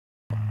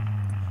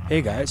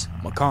Hey guys,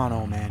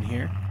 McConnell Man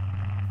here.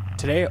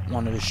 Today I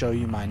wanted to show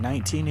you my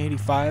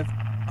 1985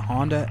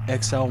 Honda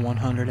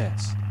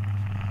XL100s.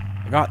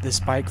 I got this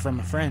bike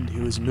from a friend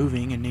who was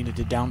moving and needed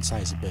to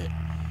downsize a bit.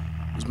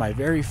 It was my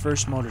very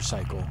first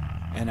motorcycle,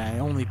 and I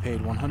only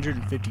paid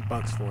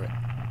 $150 for it.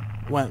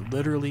 I went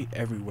literally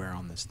everywhere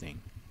on this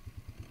thing.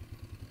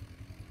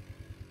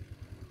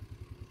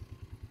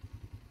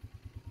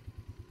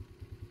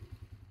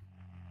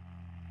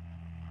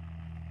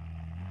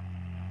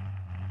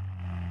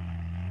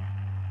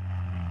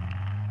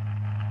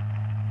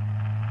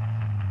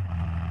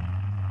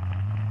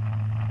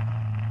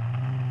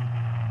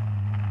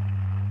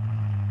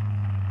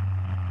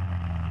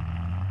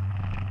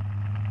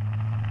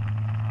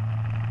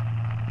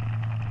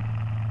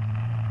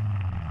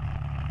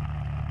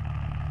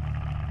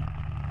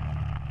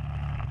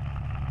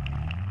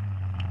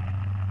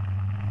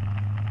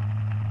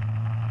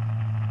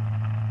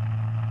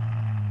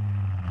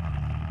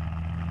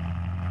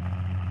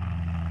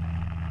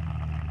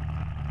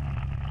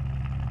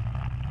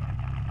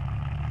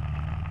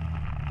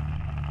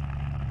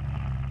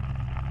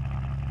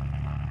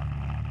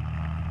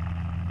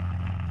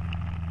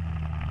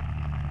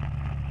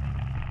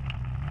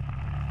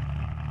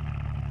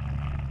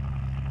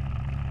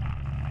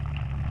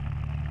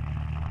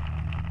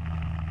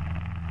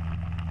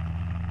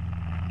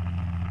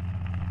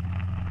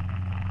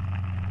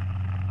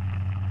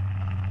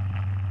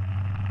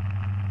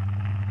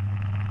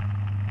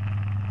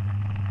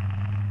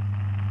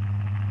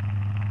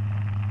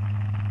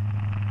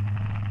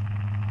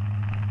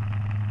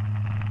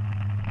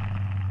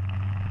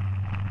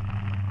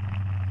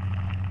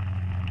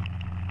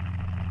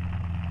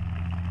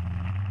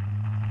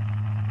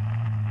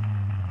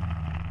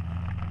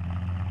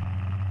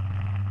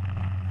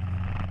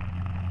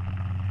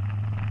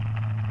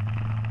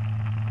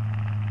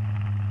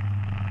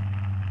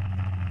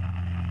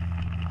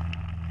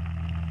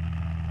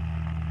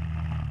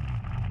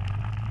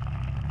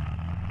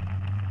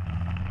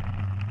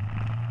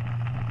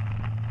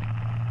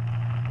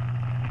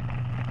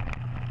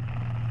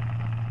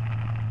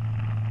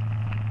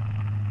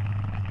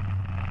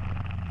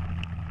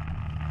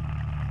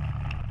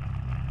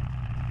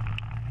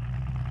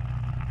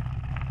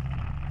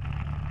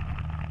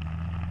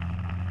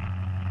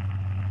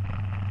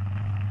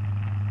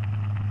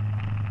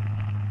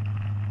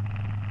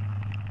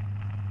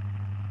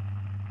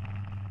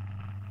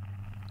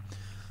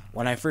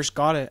 When I first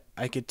got it,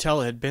 I could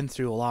tell it had been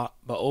through a lot,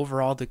 but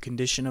overall the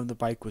condition of the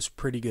bike was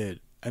pretty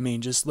good. I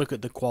mean, just look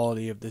at the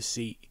quality of the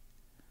seat.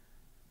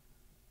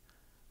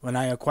 When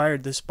I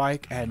acquired this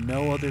bike, I had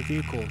no other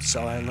vehicle,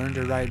 so I learned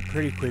to ride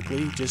pretty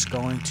quickly, just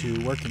going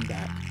to work and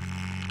back.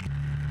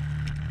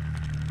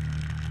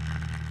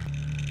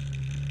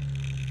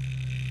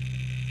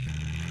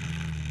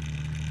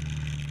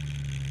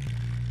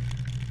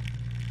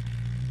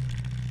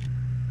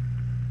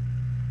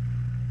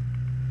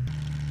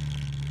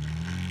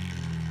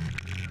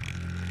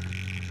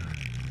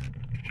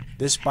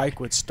 This bike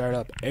would start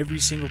up every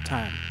single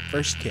time,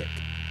 first kick.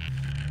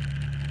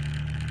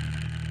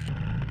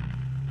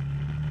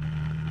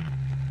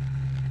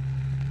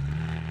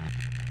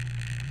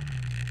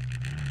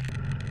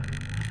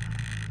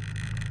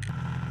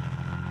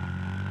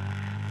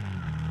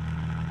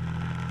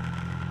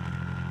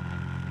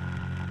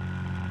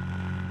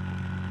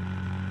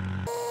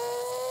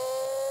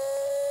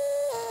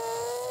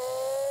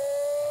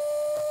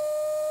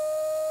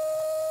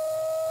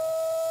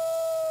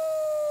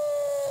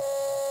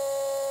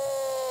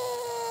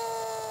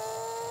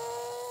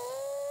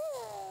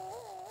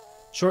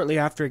 Shortly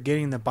after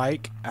getting the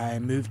bike, I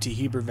moved to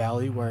Heber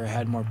Valley where I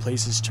had more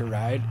places to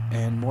ride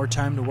and more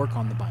time to work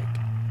on the bike.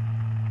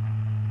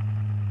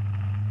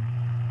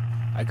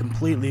 I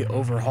completely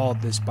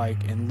overhauled this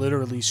bike and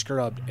literally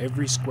scrubbed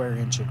every square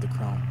inch of the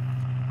chrome.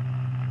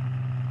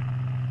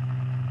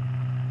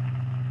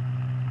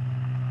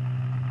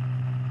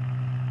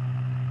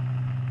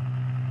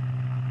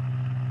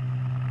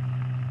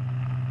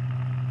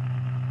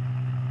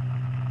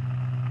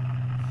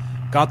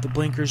 Got the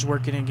blinkers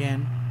working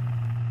again.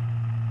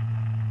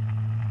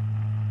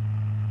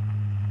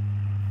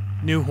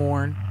 New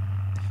horn,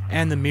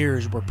 and the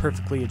mirrors were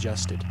perfectly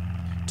adjusted.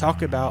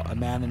 Talk about a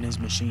man and his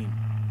machine.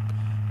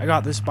 I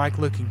got this bike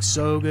looking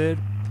so good,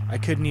 I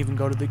couldn't even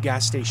go to the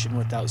gas station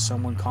without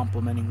someone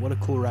complimenting what a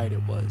cool ride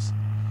it was.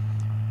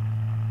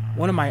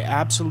 One of my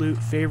absolute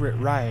favorite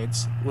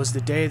rides was the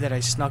day that I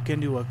snuck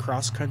into a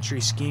cross-country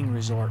skiing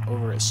resort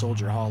over at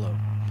Soldier Hollow.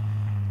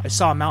 I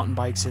saw mountain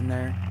bikes in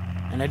there,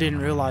 and I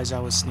didn't realize I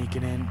was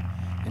sneaking in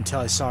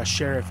until I saw a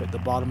sheriff at the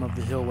bottom of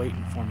the hill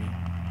waiting for me.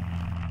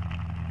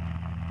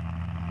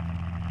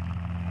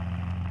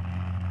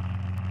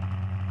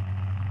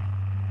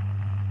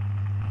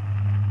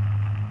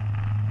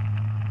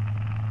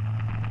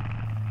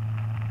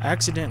 I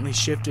accidentally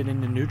shifted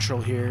into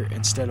neutral here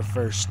instead of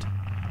first.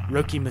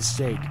 Rookie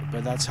mistake,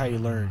 but that's how you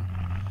learn.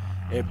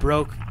 It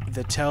broke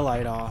the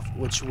taillight off,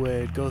 which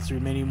would go through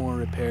many more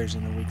repairs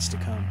in the weeks to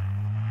come.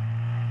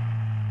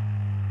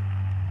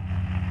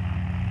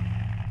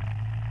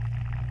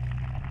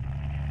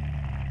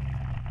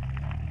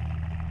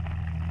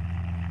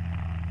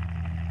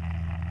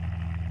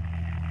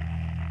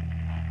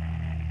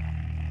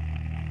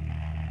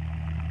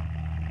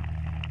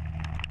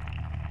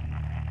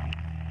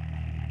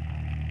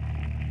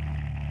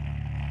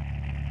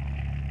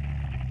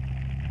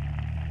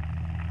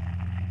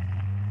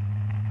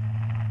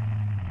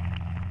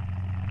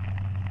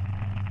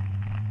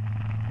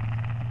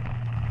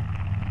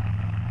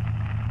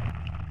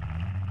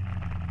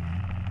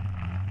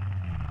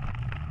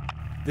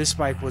 This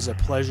bike was a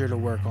pleasure to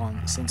work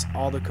on since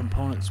all the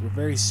components were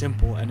very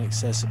simple and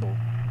accessible.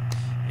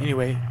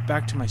 Anyway,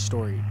 back to my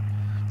story.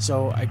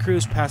 So I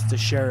cruised past the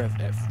sheriff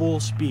at full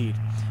speed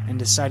and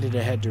decided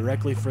to head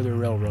directly for the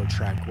railroad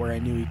track where I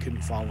knew he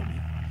couldn't follow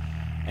me.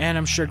 And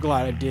I'm sure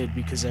glad I did,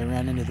 because I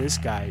ran into this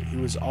guy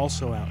who was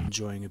also out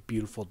enjoying a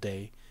beautiful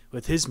day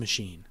with his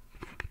machine.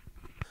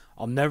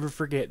 I'll never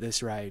forget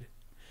this ride.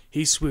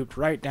 He swooped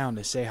right down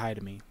to say hi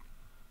to me.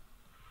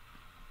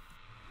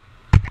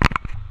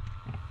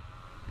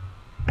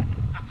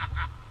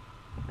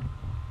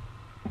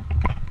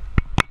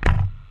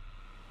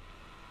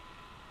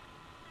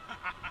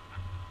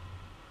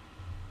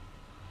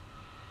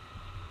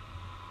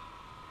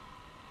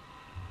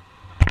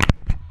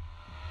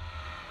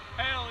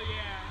 Hell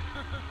yeah!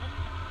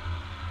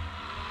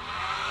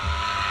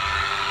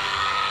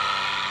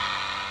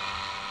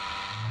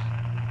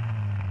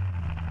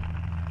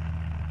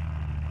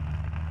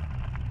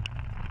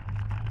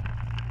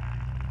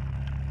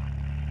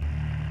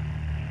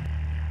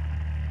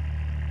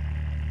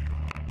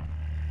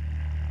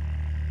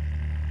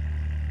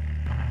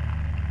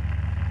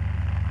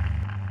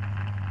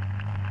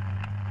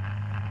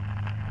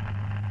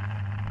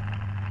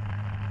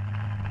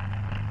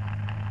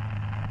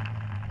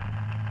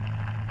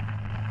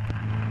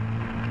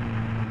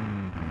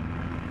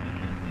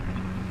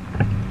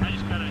 I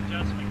just gotta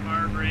adjust my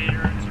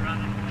carburetor. It's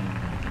running.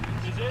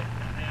 Is it?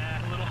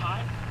 Yeah. A little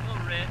high? A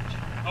little rich.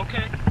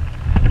 Okay.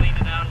 Lean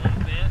it out a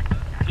little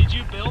bit. Did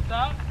you build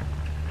that?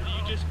 Or do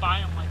you just buy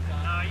them like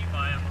that? No, you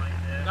buy them like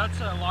that.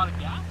 That's a lot of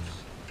gas.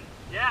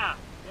 Yeah.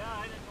 Yeah,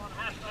 I didn't want to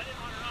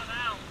run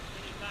out.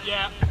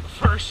 Yeah,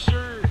 for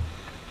sure.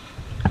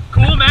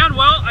 Cool, man.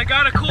 Well, I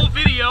got a cool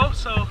video,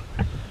 so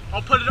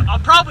I'll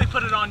probably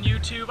put it on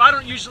YouTube. I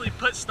don't usually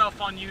put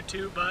stuff on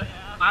YouTube, but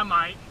yeah, I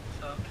might.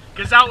 So,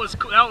 cause that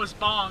was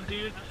bomb,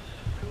 dude.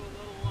 Cool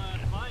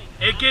little bike.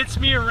 It gets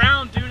me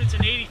around, dude. It's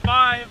an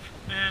 85,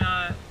 and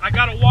I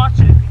gotta watch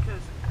it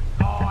because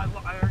I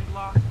already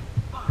lost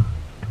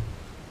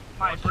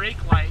my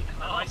brake light and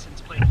my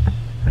license plate.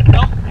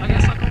 Well, I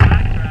guess I'll go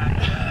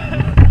backtrack.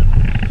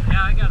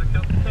 Yeah, I got a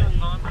couple of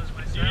Hondas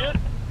myself. Do you?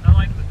 I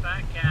like the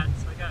Fat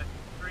Cats. I got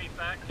 3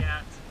 Fat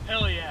Cats.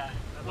 Hell yeah.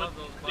 I love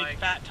those bikes. Big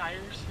fat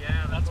tires?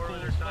 Yeah, that's cool.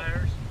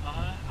 Tires.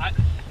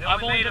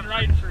 I've only been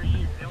riding for a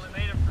year. They only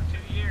made them for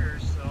 2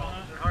 years, so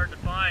they're hard to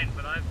find,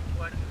 but I've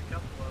collected a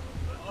couple of them.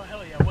 But oh,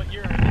 hell yeah. What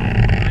year are they?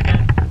 I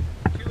got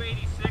 2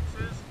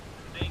 86s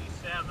and an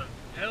 87.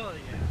 Hell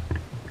yeah.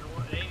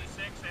 The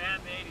 86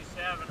 and the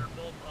 87 are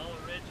both all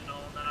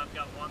original, and then I've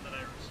got one that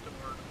I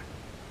restored.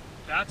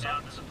 That's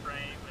down to the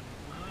frame. And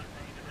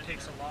it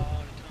takes a lot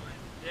of time.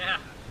 Yeah.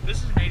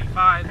 This is an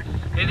 85.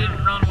 It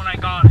didn't run when I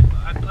got it.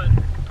 I put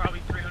probably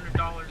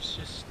 $300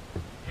 just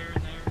here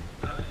and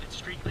there. It's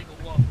street legal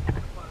low.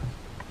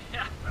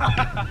 Yeah.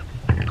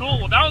 Cool.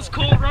 Well, that was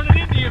cool running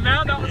into you,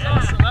 man. That was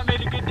awesome. That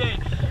made a good day.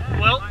 Yeah,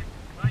 well,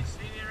 might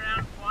see me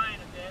around flying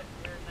a bit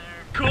here and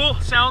there.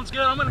 Cool. Sounds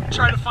good. I'm going to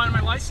try to find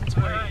my license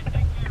plate. All right. Take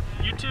care,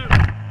 man. You too.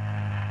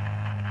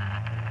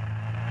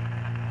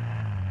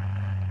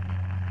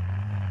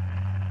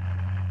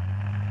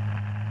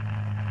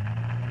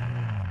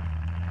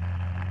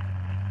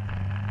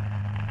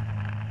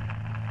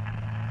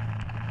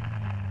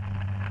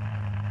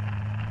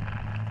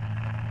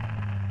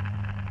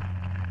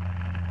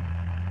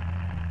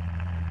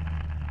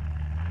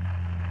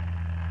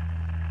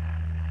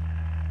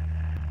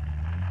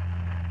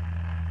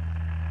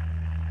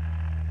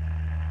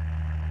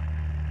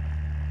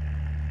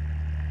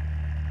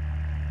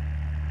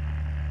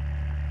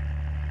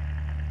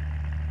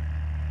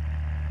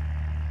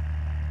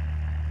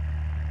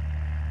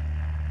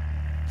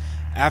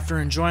 After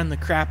enjoying the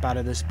crap out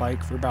of this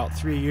bike for about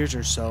 3 years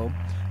or so,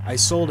 I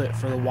sold it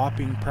for the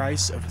whopping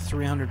price of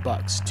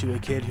 $300 to a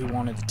kid who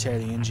wanted to tear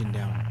the engine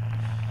down.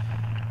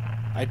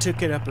 I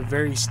took it up a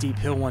very steep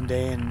hill one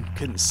day and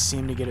couldn't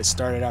seem to get it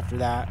started after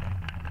that.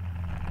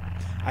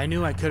 I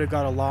knew I could have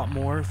got a lot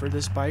more for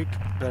this bike,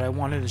 but I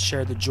wanted to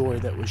share the joy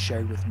that was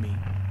shared with me.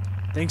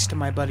 Thanks to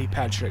my buddy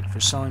Patrick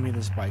for selling me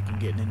this bike and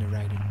getting into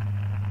riding.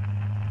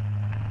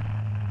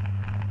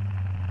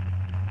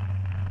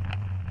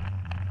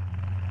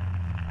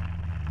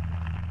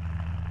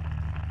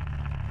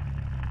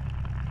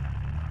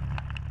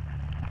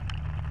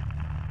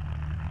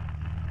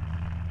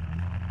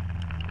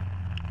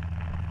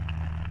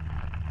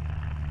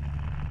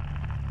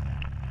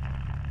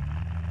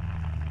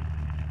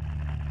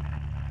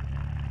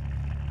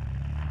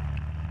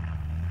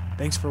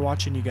 Thanks for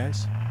watching, you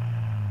guys.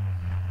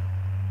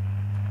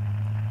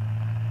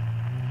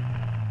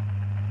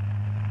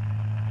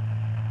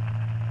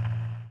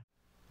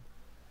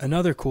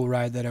 Another cool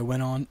ride that I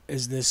went on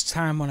is this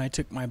time when I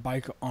took my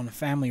bike on a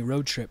family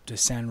road trip to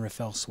San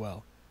Rafael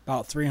Swell,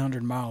 about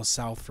 300 miles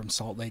south from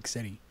Salt Lake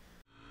City.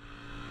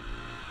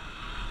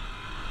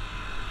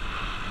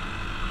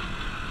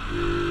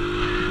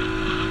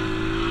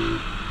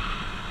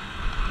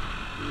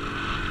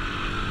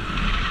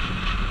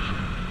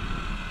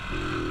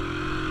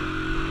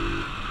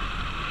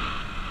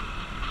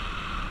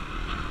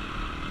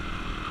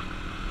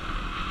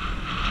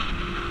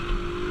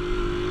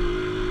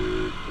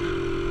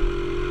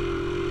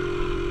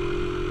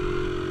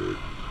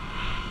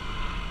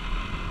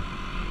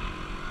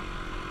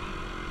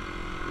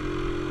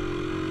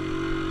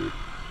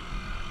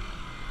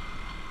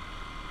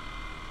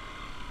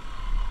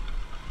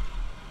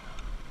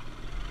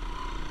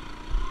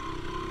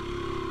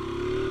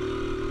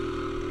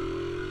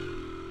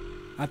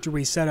 After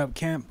we set up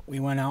camp, we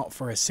went out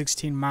for a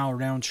 16-mile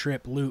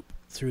round-trip loop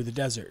through the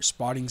desert,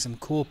 spotting some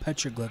cool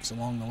petroglyphs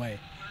along the way.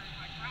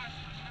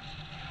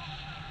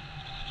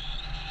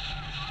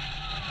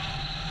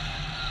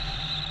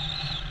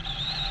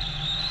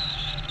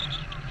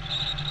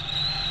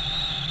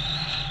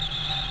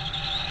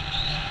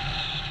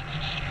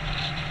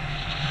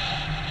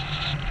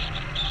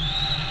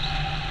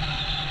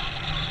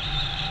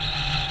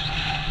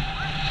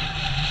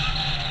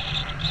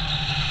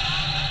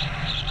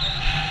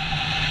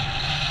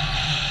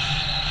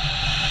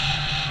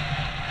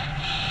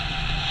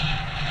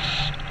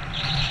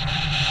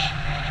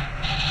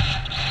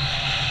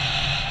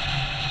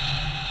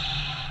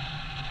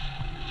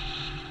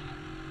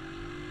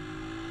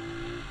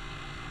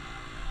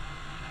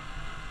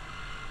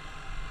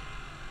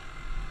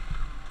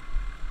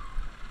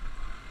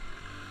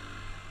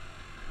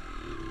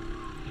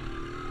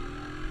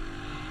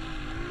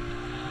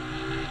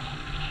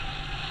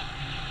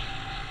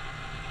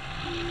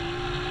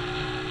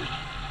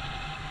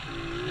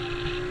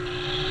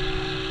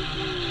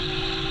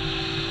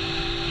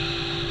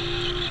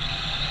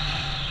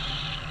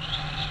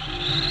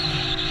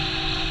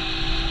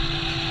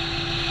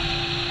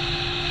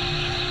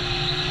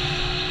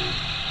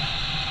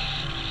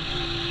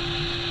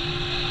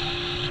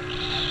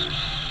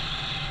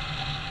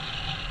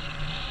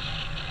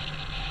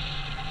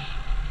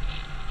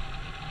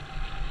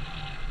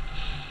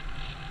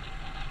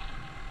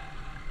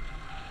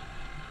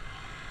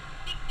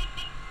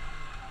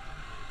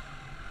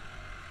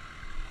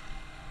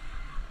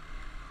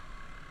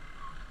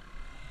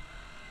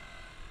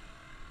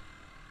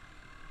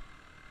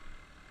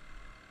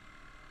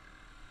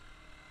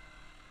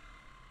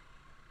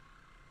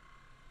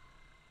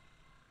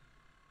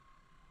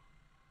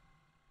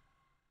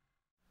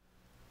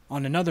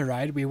 On another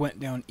ride, we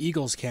went down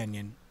Eagles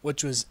Canyon,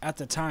 which was at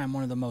the time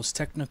one of the most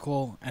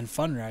technical and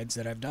fun rides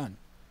that I've done.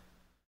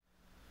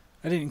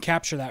 I didn't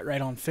capture that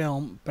right on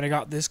film, but I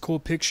got this cool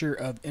picture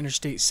of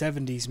Interstate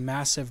 70's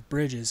massive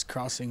bridges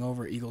crossing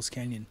over Eagles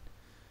Canyon.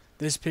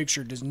 This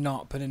picture does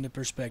not put into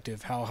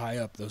perspective how high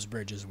up those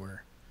bridges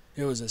were.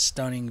 It was a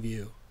stunning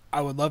view.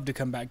 I would love to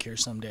come back here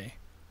someday.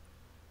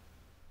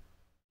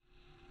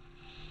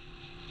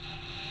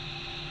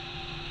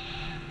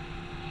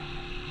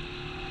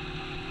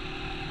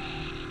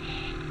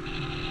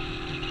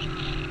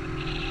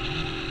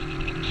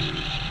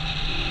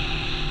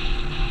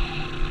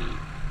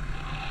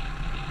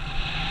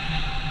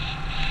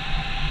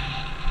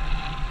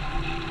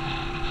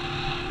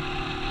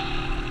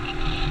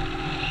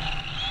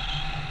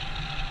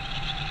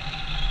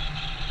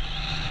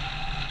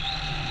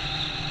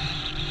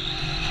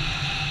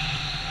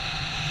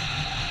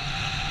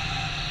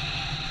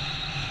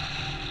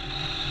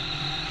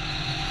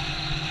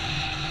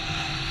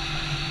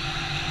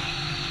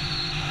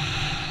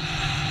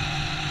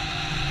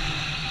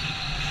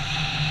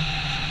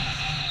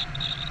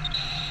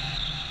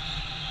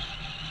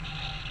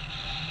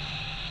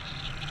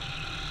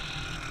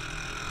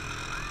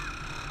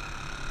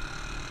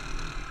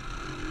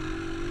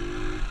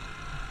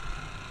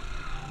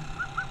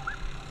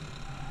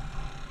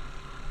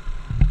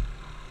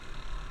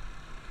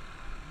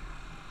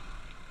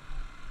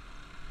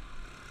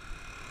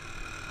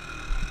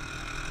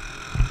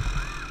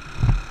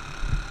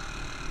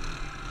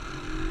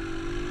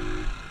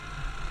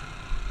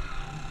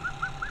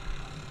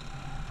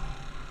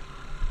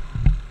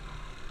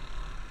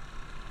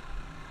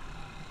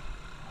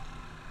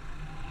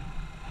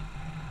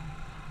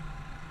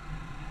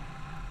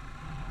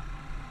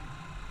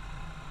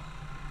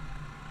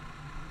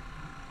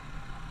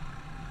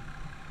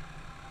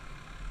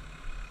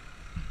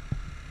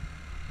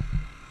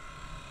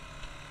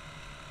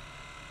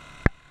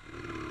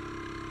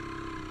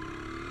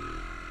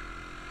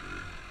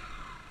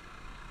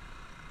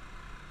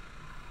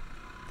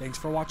 Thanks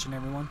for watching,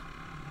 everyone.